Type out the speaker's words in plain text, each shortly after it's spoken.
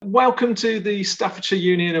welcome to the Staffordshire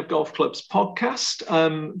Union of Golf Clubs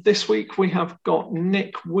podcast. This week we have got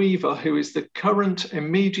Nick Weaver, who is the current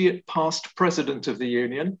immediate past president of the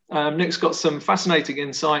union. Nick's got some fascinating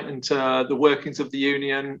insight into the workings of the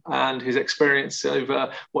union and his experience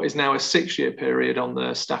over what is now a 6-year period on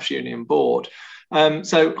the Staffs Union board.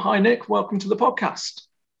 So hi Nick, welcome to the podcast.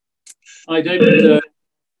 Hi David, good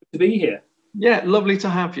to be here. Yeah, lovely to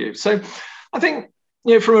have you. So I think,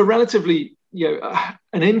 from a relatively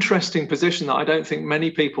an interesting position that I don't think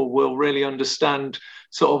many people will really understand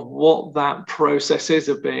sort of what that process is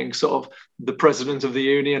of being sort of the president of the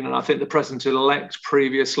union, and I think the president-elect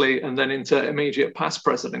previously, and then into immediate past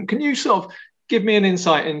president. Can you sort of give me an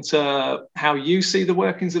insight into how you see the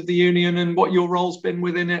workings of the union and what your role's been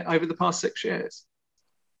within it over the past 6 years?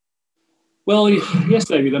 Well, yes,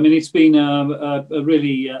 David. I mean, it's been a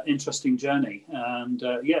really interesting journey, and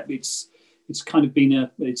it's kind of been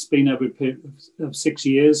over a period of 6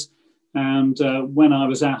 years. And when I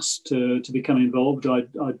was asked to become involved,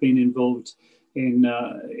 I'd been involved in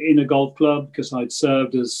a golf club because I'd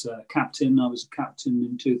served as captain. I was a captain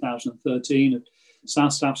in 2013 at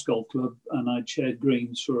South Staffs Golf Club, and I'd chaired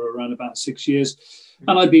greens for around about 6 years.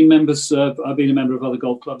 And I've been a member of other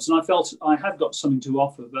golf clubs, and I felt I had got something to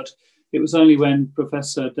offer. But it was only when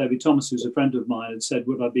Professor David Thomas, who's a friend of mine, had said,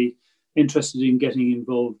 would I be interested in getting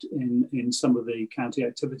involved in some of the county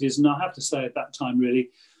activities. And I have to say at that time, really,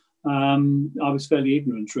 I was fairly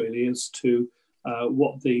ignorant, really, as to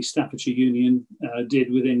what the Staffordshire Union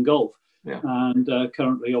did within golf. Yeah. And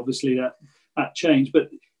currently, obviously, that changed. But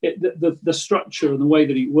the structure and the way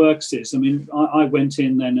that it works is, I mean, I went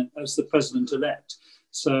in then as the president-elect.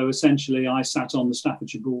 So essentially, I sat on the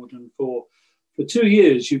Staffordshire board, and for 2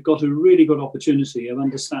 years, you've got a really good opportunity of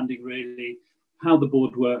understanding, really, how the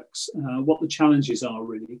board works, what the challenges are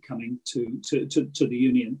really coming to the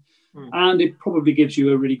union. And it probably gives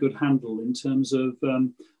you a really good handle in terms of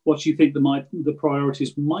what you think the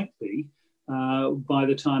priorities might be by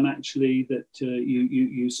the time actually that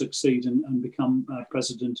you succeed and become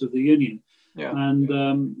president of the union. Yeah.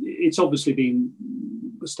 And it's obviously been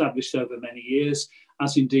established over many years,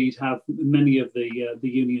 as indeed have many of the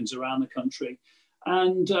unions around the country.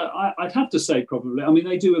 And I'd have to say probably, I mean,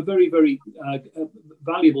 they do a very, very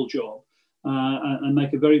valuable job and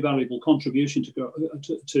make a very valuable contribution to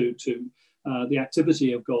the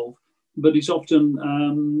activity of golf. But it's often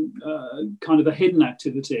kind of a hidden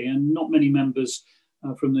activity, and not many members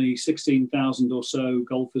from the 16,000 or so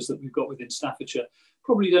golfers that we've got within Staffordshire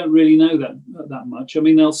probably don't really know that much. I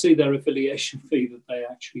mean, they'll see their affiliation fee that they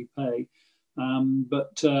actually pay.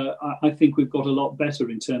 But I think we've got a lot better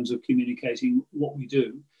in terms of communicating what we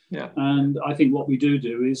do. Yeah. And I think what we do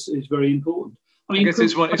is very important. I mean, I guess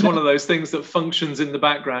it's one of those things that functions in the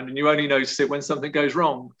background and you only notice it when something goes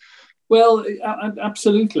wrong. Well,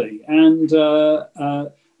 absolutely. And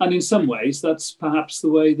in some ways, that's perhaps the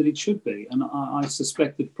way that it should be. And I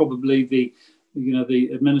suspect that probably the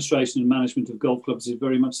administration and management of golf clubs is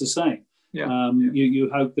very much the same. Yeah.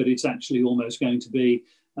 You hope that it's actually almost going to be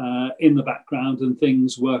in the background and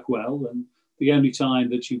things work well. And the only time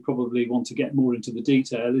that you probably want to get more into the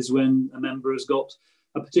detail is when a member has got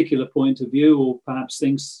a particular point of view, or perhaps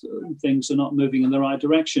things are not moving in the right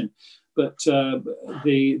direction. But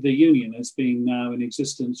the union has been now in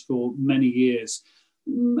existence for many years,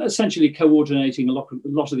 essentially coordinating a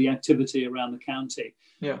lot of the activity around the county.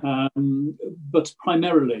 Yeah. But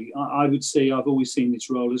primarily, I would say I've always seen its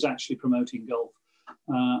role as actually promoting golf.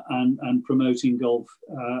 And promoting golf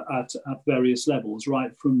at various levels,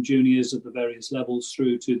 right from juniors at the various levels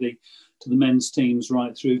through to the men's teams,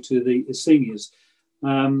 right through to the seniors.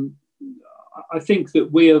 I think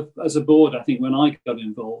that we have, as a board, I think when I got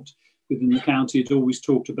involved within the county, it always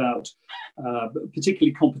talked about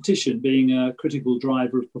particularly competition being a critical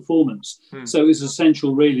driver of performance. So it's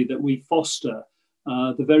essential really that we foster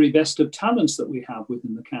the very best of talents that we have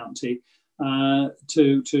within the county,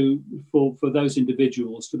 for those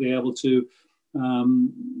individuals to be able to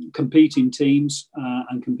compete in teams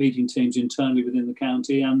and competing teams internally within the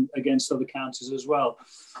county and against other counties as well.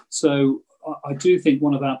 So I do think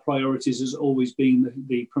one of our priorities has always been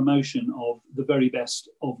the promotion of the very best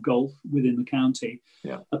of golf within the county.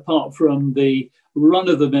 Yeah. Apart from the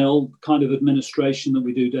run-of-the-mill kind of administration that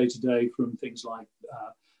we do day to day, from things like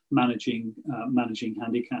managing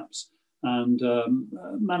handicaps and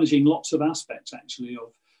managing lots of aspects actually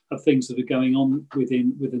of things that are going on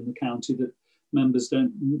within the county that members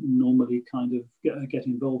don't normally kind of get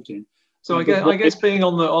involved in. So I guess being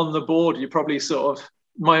on the board, you probably sort of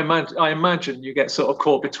I imagine you get sort of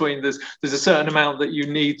caught between there's a certain amount that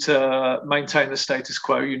you need to maintain the status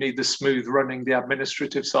quo, you need the smooth running, the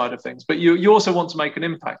administrative side of things, but you also want to make an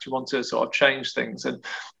impact, you want to sort of change things, and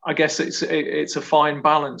I guess it's a fine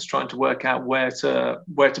balance trying to work out where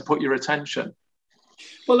to put your attention.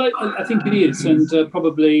 Well, I think it is, and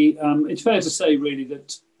probably it's fair to say really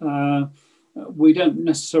that we don't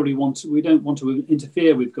want to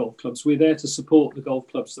interfere with golf clubs. We're there to support the golf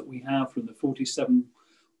clubs that we have, from the 47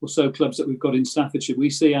 or so clubs that we've got in Staffordshire. We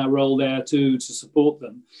see our role there to support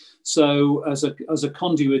them. So as a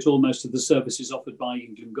conduit almost of the services offered by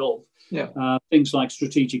England Golf, things like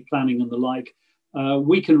strategic planning and the like,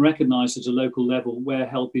 we can recognise at a local level where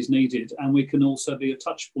help is needed, and we can also be a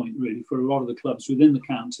touch point really for a lot of the clubs within the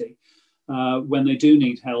county when they do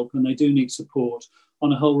need help and they do need support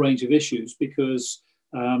on a whole range of issues, because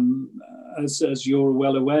as you're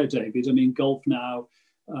well aware, David, I mean, golf now,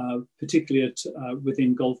 particularly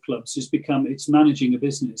within golf clubs, it's managing a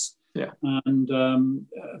business. Yeah. And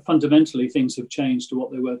fundamentally, things have changed to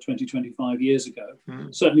what they were 20, 25 years ago.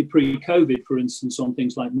 Certainly pre-COVID, for instance, on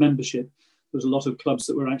things like membership, there was a lot of clubs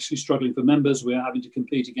that were actually struggling for members. We were having to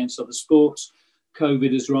compete against other sports.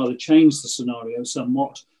 COVID has rather changed the scenario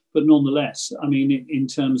somewhat. But nonetheless, I mean, in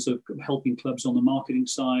terms of helping clubs on the marketing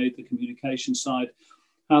side, the communication side,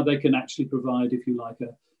 how they can actually provide, if you like,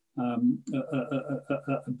 a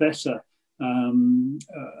better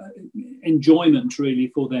enjoyment really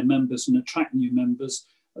for their members and attract new members,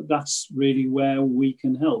 that's really where we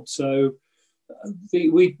can help. So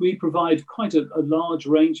we provide quite a large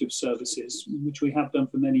range of services, which we have done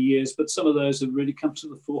for many years, but some of those have really come to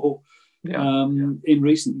the fore in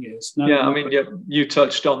recent years. I mean, you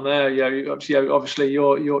touched on there. Obviously,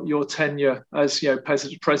 your tenure as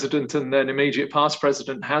president and then immediate past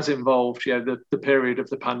president has involved the period of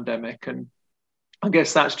the pandemic, and I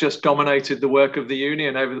guess that's just dominated the work of the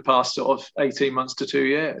union over the past sort of 18 months to 2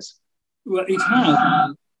 years. Well, it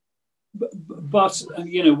has, but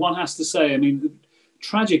one has to say, I mean,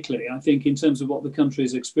 tragically, I think in terms of what the country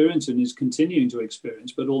is experiencing, is continuing to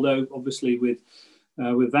experience. But although obviously with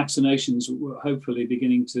vaccinations, we're hopefully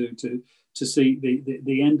beginning to see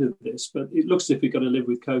the end of this. But it looks as if we've got to live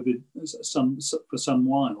with COVID for some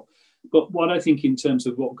while. But what I think in terms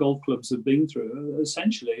of what golf clubs have been through,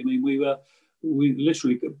 essentially, I mean, we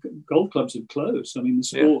literally, golf clubs have closed. I mean, the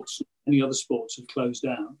sports, any other sports have closed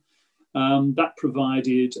down. That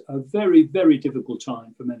provided a very, very difficult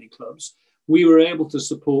time for many clubs. We were able to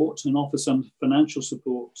support and offer some financial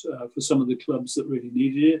support for some of the clubs that really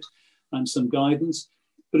needed it, and some guidance.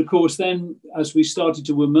 But of course, then as we started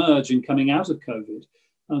to emerge and coming out of COVID,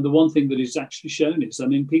 the one thing that is actually shown is, I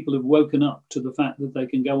mean, people have woken up to the fact that they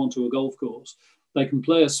can go onto a golf course, they can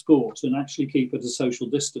play a sport and actually keep at a social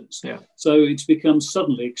distance. Yeah. So it's become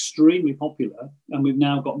suddenly extremely popular. And we've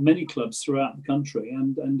now got many clubs throughout the country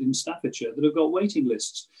and in Staffordshire that have got waiting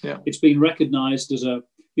lists. Yeah. It's been recognised as a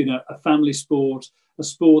family sport, a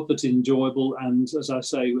sport that's enjoyable, and as I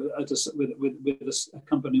say,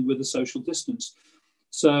 accompanied with a social distance.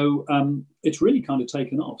 So it's really kind of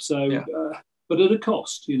taken off. So, but at a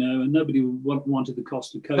cost, and nobody wanted the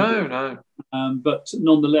cost of COVID. No. But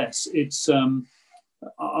nonetheless, it's.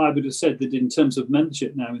 I would have said that in terms of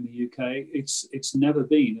membership now in the UK, it's never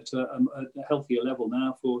been at a healthier level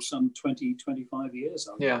now for some 20, 25 years.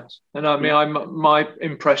 And I mean, my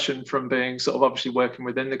impression from being sort of obviously working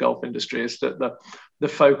within the golf industry is that the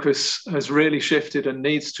focus has really shifted and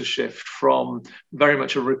needs to shift from very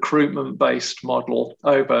much a recruitment-based model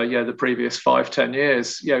over the previous 5-10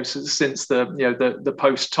 years, since the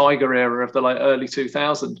post-Tiger era of the early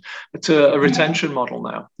 2000s, to a retention model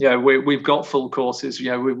now. We've got full courses.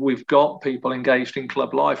 We've got people engaged in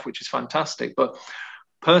club life, which is fantastic. But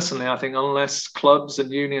personally, I think unless clubs and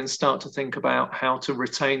unions start to think about how to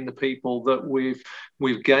retain the people that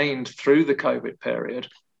we've gained through the COVID period,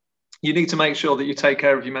 you need to make sure that you take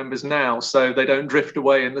care of your members now so they don't drift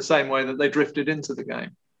away in the same way that they drifted into the game.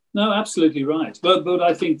 No, absolutely right. But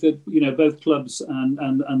I think that both clubs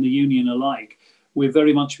and the union alike, we're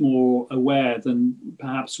very much more aware than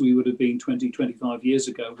perhaps we would have been 20, 25 years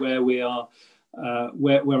ago, where we are.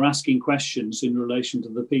 We're asking questions in relation to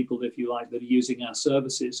the people, if you like, that are using our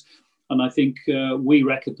services. And I think we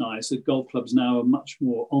recognise that golf clubs now are much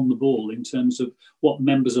more on the ball in terms of what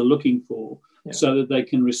members are looking for, so that they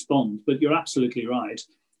can respond. But you're absolutely right.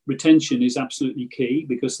 Retention is absolutely key,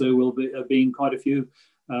 because there will be been quite a few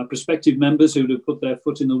prospective members who have put their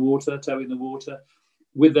toe in the water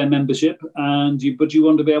with their membership, but you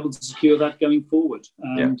want to be able to secure that going forward.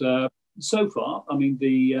 And so far, I mean,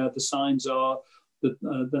 the signs are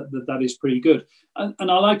that is pretty good.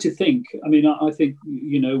 And I like to think, I mean, I think,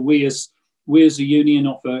 we as we as a union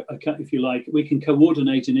offer, if you like, we can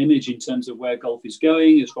coordinate an image in terms of where golf is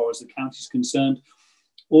going as far as the county is concerned.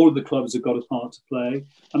 All of the clubs have got a part to play.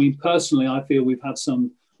 I mean, personally, I feel we've had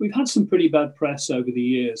some pretty bad press over the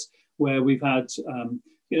years where we've had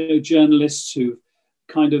journalists who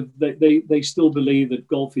kind of they still believe that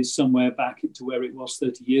golf is somewhere back to where it was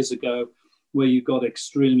 30 years ago, where you've got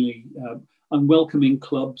extremely unwelcoming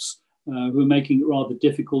clubs who are making it rather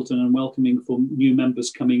difficult and unwelcoming for new members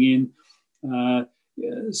coming in.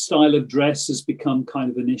 Style of dress has become kind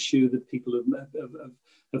of an issue that people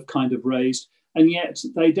have kind of raised. And yet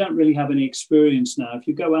they don't really have any experience now. If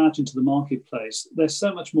you go out into the marketplace, they're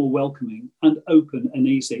so much more welcoming and open and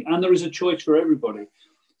easy. And there is a choice for everybody.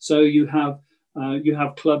 So you have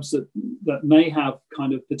clubs that may have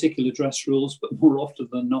kind of particular dress rules, but more often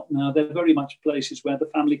than not now, they're very much places where the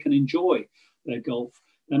family can enjoy their golf.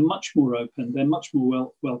 They're much more open. They're much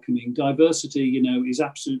more welcoming. Diversity, is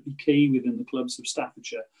absolutely key within the clubs of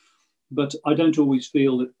Staffordshire. But I don't always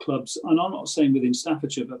feel that clubs, and I'm not saying within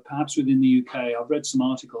Staffordshire, but perhaps within the UK, I've read some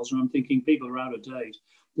articles where I'm thinking people are out of date.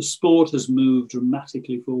 The sport has moved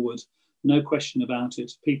dramatically forward, no question about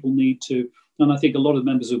it. People need to, and I think a lot of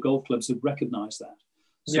members of golf clubs have recognised that.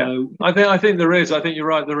 So yeah, I think there is. I think you're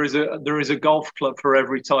right. There is a golf club for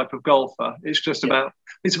every type of golfer. It's just about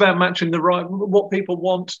matching what people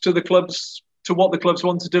want to the clubs, to what the clubs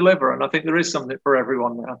want to deliver, and I think there is something for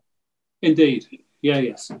everyone now. Indeed. Yeah,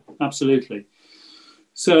 yes, absolutely.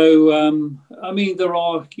 So, I mean,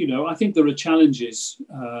 I think there are challenges.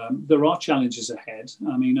 There are challenges ahead.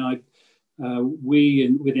 I mean,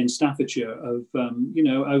 within Staffordshire, over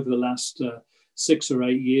the last 6 or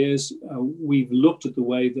 8 years, we've looked at the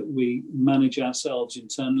way that we manage ourselves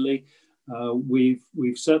internally. We've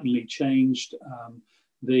certainly changed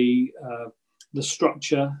the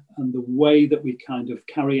structure and the way that we kind of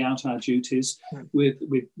carry out our duties. We've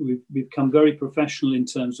become very professional in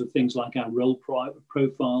terms of things like our role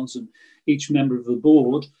profiles, and each member of the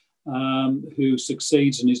board who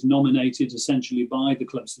succeeds and is nominated essentially by the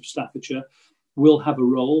clubs of Staffordshire will have a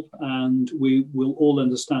role, and we will all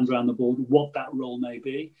understand around the board what that role may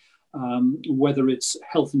be, whether it's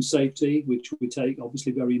health and safety, which we take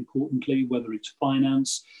obviously very importantly, whether it's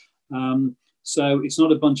finance. So it's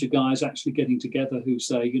not a bunch of guys actually getting together who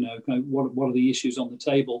say, what are the issues on the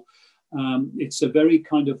table? It's a very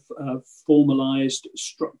kind of formalised,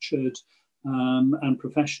 structured and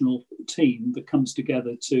professional team that comes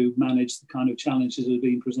together to manage the kind of challenges that are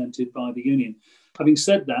being presented by the union. Having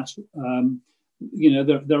said that,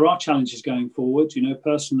 there are challenges going forward.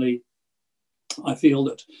 Personally, I feel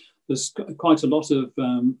that there's quite a lot of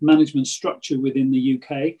management structure within the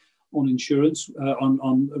UK on insurance,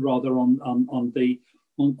 on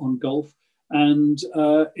golf, and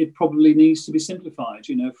it probably needs to be simplified.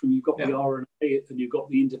 From you've got the R&A, and you've got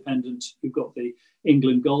the independent, you've got the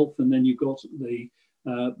England Golf, and then you've got the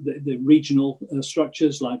regional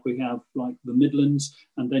structures like we have, like the Midlands,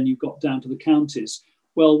 and then you've got down to the counties.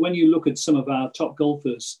 Well, when you look at some of our top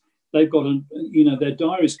golfers, they've got their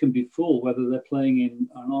diaries can be full, whether they're playing in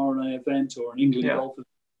an R&A event or an England Golf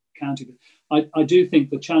county. I do think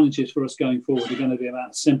the challenges for us going forward are going to be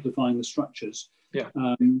about simplifying the structures,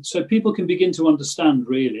 so people can begin to understand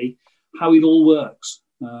really how it all works.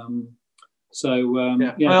 Well,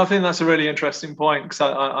 I think that's a really interesting point, because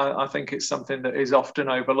I think it's something that is often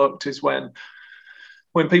overlooked, is when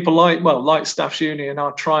people like Staffs Union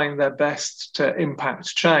are trying their best to impact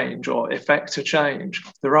change or effect a change,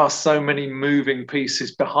 there are so many moving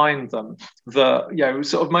pieces behind them that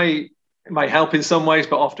sort of may help in some ways,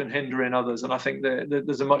 but often hinder in others. And I think that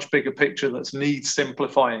there's a much bigger picture that needs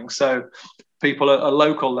simplifying, so people at a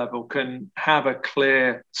local level can have a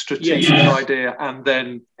clear strategic idea and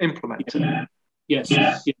then implement it. Yes.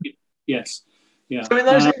 Yeah. So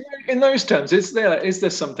in those terms, is there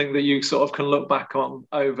something that you sort of can look back on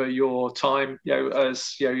over your time,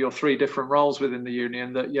 as your 3 different roles within the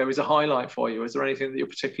union, that is a highlight for you? Is there anything that you're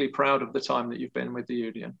particularly proud of the time that you've been with the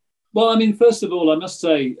union? Well, I mean, first of all, I must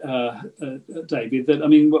say, David,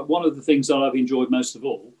 that one of the things that I've enjoyed most of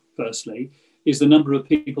all, firstly, is the number of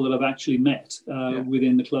people that I've actually met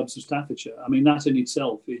within the clubs of Staffordshire. I mean, that in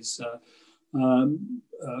itself is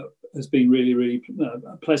has been really, really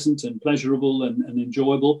pleasant and pleasurable and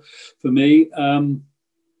enjoyable for me.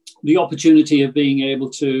 The opportunity of being able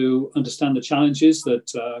to understand the challenges that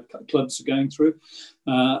clubs are going through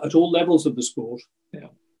at all levels of the sport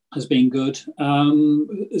has been good.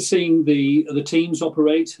 Seeing the teams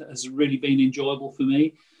operate has really been enjoyable for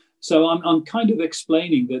me. So I'm kind of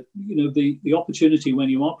explaining that, the opportunity when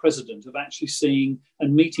you are president of actually seeing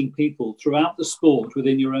and meeting people throughout the sport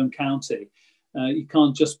within your own county You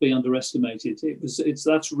can't just be underestimated.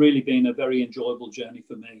 That's really been a very enjoyable journey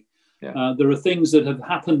for me. Yeah. There are things that have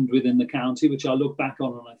happened within the county which I look back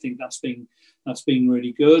on, and I think that's been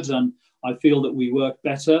really good. And I feel that we work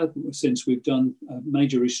better since we've done a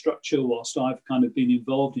major restructure, whilst I've kind of been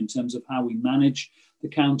involved in terms of how we manage the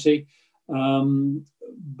county.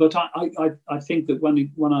 But I think that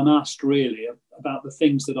when I'm asked really about the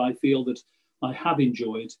things that I feel that I have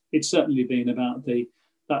enjoyed, it's certainly been about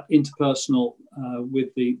that interpersonal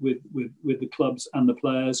with the clubs and the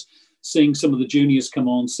players, seeing some of the juniors come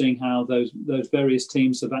on, seeing how those various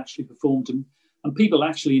teams have actually performed, and people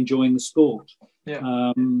actually enjoying the sport.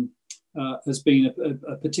 Yeah. Has been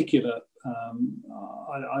a particular,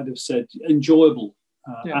 I'd have said, enjoyable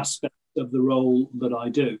aspect of the role that I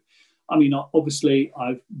do. I mean, obviously,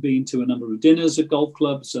 I've been to a number of dinners at golf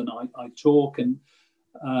clubs, and I talk and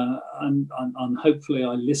hopefully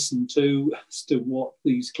I listen as to what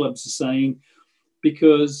these clubs are saying,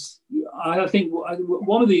 because I think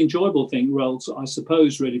one of the enjoyable things, well, I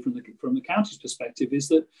suppose, really from the county's perspective, is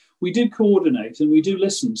that we do coordinate and we do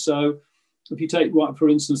listen. So if you take, for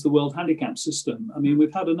instance, the World Handicap System, I mean,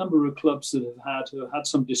 we've had a number of clubs that have had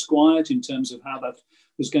some disquiet in terms of how that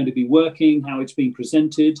was going to be working, how it's been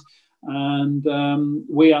presented. And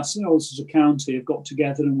we ourselves as a county have got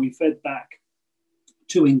together and we fed back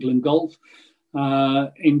to England Golf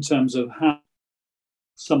in terms of how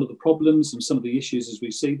some of the problems and some of the issues as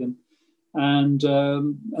we see them. And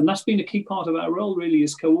that's been a key part of our role, really,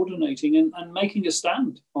 is coordinating and making a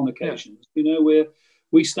stand on occasions. Yeah. You know,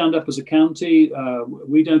 we stand up as a county.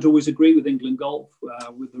 We don't always agree with England Golf.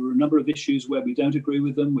 There are a number of issues where we don't agree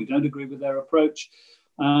with them. We don't agree with their approach.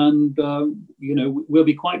 And, you know, we'll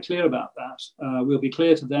be quite clear about that. We'll be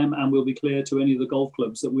clear to them, and we'll be clear to any of the golf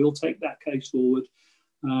clubs that we'll take that case forward.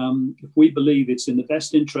 If we believe it's in the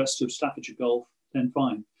best interest of Staffordshire Golf, then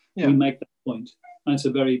fine. Yeah. We make that point. And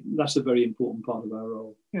that's a very important part of our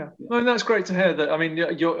role. Yeah. Well, and that's great to hear that. I mean,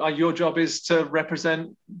 your job is to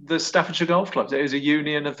represent the Staffordshire Golf Clubs. It is a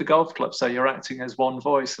union of the golf clubs, so you're acting as one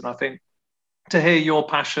voice. And I think to hear your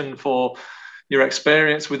passion for your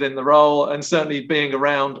experience within the role, and certainly being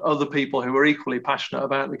around other people who are equally passionate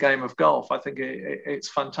about the game of golf, I think it's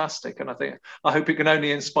fantastic. And I hope it can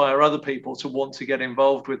only inspire other people to want to get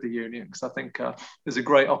involved with the union, because I think there's a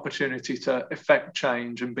great opportunity to effect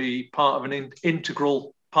change and be part of an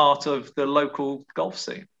integral part of the local golf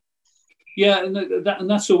scene. Yeah, and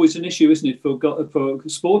that's always an issue, isn't it, for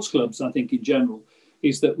sports clubs, I think, in general,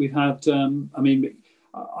 is that we've had,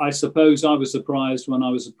 I suppose I was surprised when I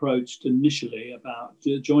was approached initially about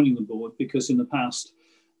joining the board, because in the past,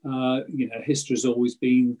 history's always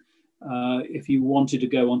been, if you wanted to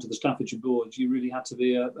go onto the Staffordshire board, you really had to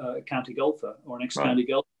be a county golfer or an ex-county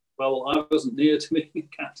golfer. Well, I wasn't near to being a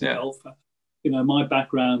county golfer. You know, my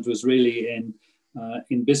background was really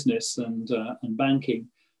in business and banking.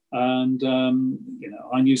 And,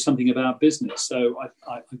 I knew something about business. So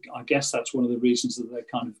I guess that's one of the reasons that they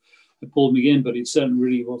kind of pulled me in, but it certainly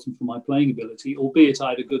really wasn't for my playing ability, albeit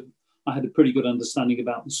I had a pretty good understanding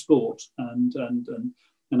about the sport and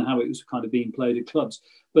how it was kind of being played at clubs.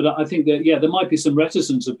 But I think that, there might be some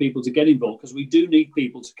reticence of people to get involved, because we do need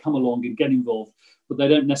people to come along and get involved, but they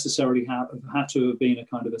don't necessarily have to have been a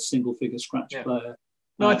kind of a single figure scratch player.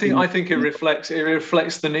 No, I think it reflects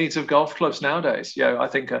the needs of golf clubs nowadays. I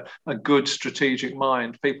think a good strategic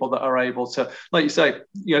mind, people that are able to, like you say,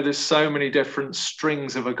 there's so many different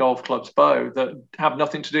strings of a golf club's bow that have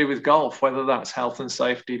nothing to do with golf, whether that's health and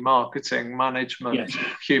safety, marketing, management,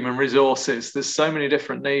 human resources. There's so many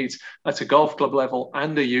different needs at a golf club level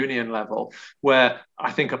and a union level, where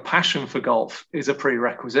I think a passion for golf is a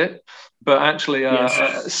prerequisite, but actually a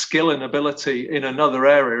skill and ability in another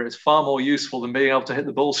area is far more useful than being able to hit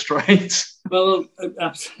the ball straight. Well,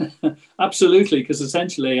 absolutely, because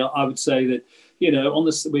essentially I would say that,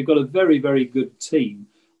 we've got a very, very good team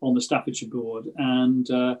on the Staffordshire board, and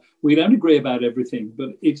we don't agree about everything, but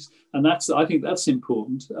I think that's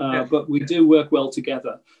important. But we do work well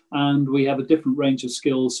together, and we have a different range of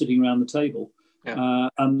skills sitting around the table.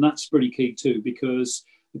 And that's pretty key too, because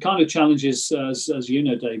the kind of challenges, as you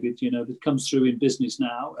know, David, that comes through in business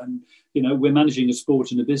now, and we're managing a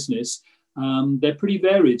sport and a business. They're pretty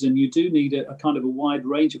varied, and you do need a kind of a wide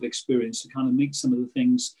range of experience to kind of meet some of the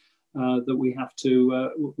things that we have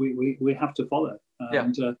to follow.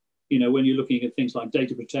 And when you're looking at things like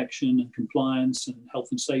data protection and compliance and health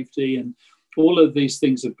and safety, and all of these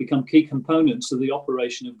things have become key components of the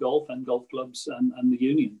operation of golf and golf clubs and the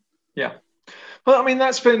union. Yeah. Well, I mean,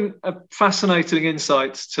 that's been a fascinating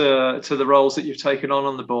insight to the roles that you've taken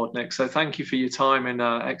on the board, Nick. So thank you for your time in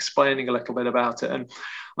explaining a little bit about it. And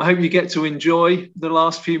I hope you get to enjoy the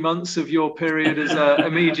last few months of your period as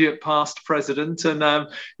immediate past president, and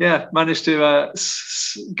manage to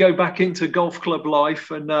go back into golf club life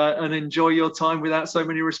and enjoy your time without so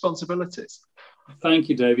many responsibilities. Thank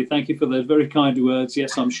you, David. Thank you for those very kind words.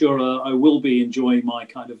 Yes, I'm sure I will be enjoying my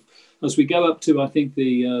kind of, as we go up to, I think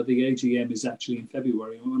the AGM is actually in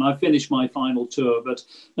February when I finish my final tour. But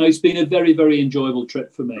no, it's been a very, very enjoyable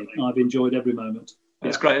trip for me. I've enjoyed every moment.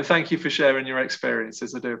 That's great. And thank you for sharing your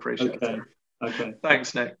experiences. I do appreciate it. Okay.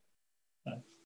 Thanks, Nick.